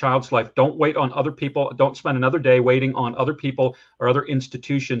your child's life. Don't wait on other people. Don't spend another day waiting on other people or other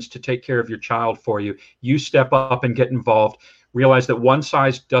institutions to take care of your child for you. You step up and get involved. realize that one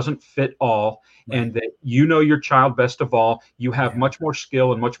size doesn't fit all, Right. and that you know your child best of all. You have much more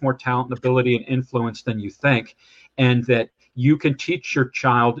skill and much more talent and ability and influence than you think, and that you can teach your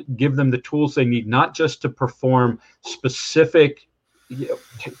child, give them the tools they need, not just to perform specific,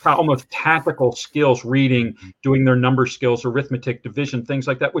 almost tactical skills, reading, doing their number skills, arithmetic, division, things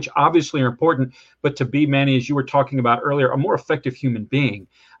like that, which obviously are important, but to be, Manny, as you were talking about earlier, a more effective human being,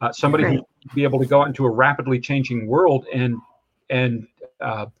 somebody who be able to go out into a rapidly changing world and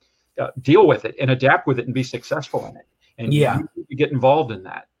deal with it and adapt with it and be successful in it. And you need to get involved in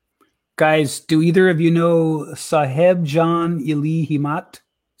that. Guys, do either of you know Saheb John Ili Himat?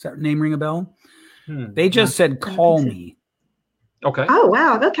 Does that name ring a bell? They just said, call me. Okay. Oh,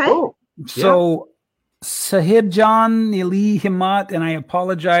 wow. Okay. Oh, so Sahib John Ili Himat, and I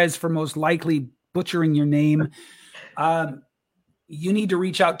apologize for most likely butchering your name. You need to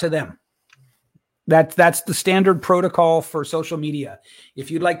reach out to them. That's the standard protocol for social media. If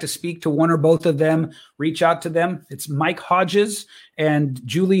you'd like to speak to one or both of them, reach out to them. It's Mike Hodges and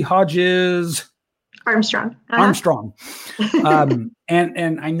Julie Hodges Armstrong. Armstrong.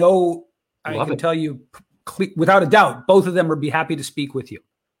 And I know I can tell you without a doubt, both of them would be happy to speak with you.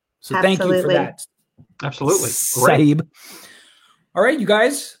 So thank you for that. Absolutely. Sahib. All right, you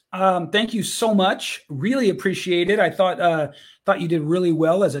guys. Thank you so much. Really appreciate it. I thought you did really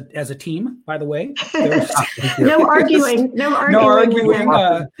well as a team, by the way. No arguing. No arguing.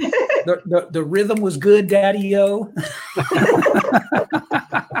 The rhythm was good, Daddy-o.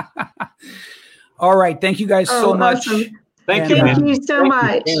 All right. Thank you guys so much. Awesome. Thank you so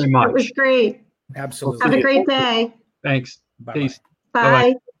much. It was great. Absolutely. Have a great day. Thanks. Bye-bye. Peace. Bye.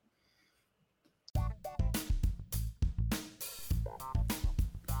 Bye-bye.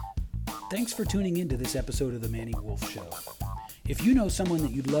 Thanks for tuning in to this episode of The Manny Wolf Show. If you know someone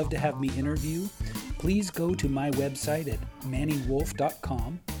that you'd love to have me interview, please go to my website at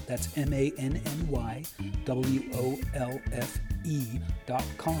mannywolfe.com. That's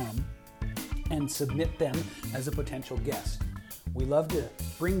MANNYWOLFE.com, and submit them as a potential guest. We love to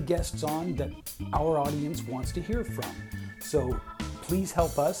bring guests on that our audience wants to hear from. So please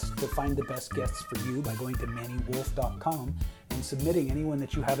help us to find the best guests for you by going to mannywolfe.com and submitting anyone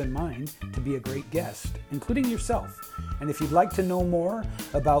that you have in mind to be a great guest, including yourself. And if you'd like to know more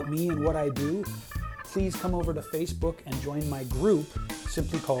about me and what I do, please come over to Facebook and join my group,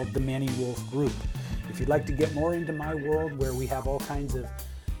 simply called the Manny Wolf Group. If you'd like to get more into my world, where we have all kinds of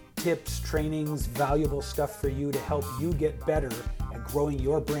tips, trainings, valuable stuff for you to help you get better at growing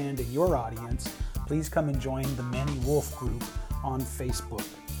your brand and your audience, please come and join the Manny Wolf Group on Facebook.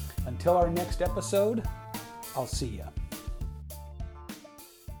 Until our next episode, I'll see ya.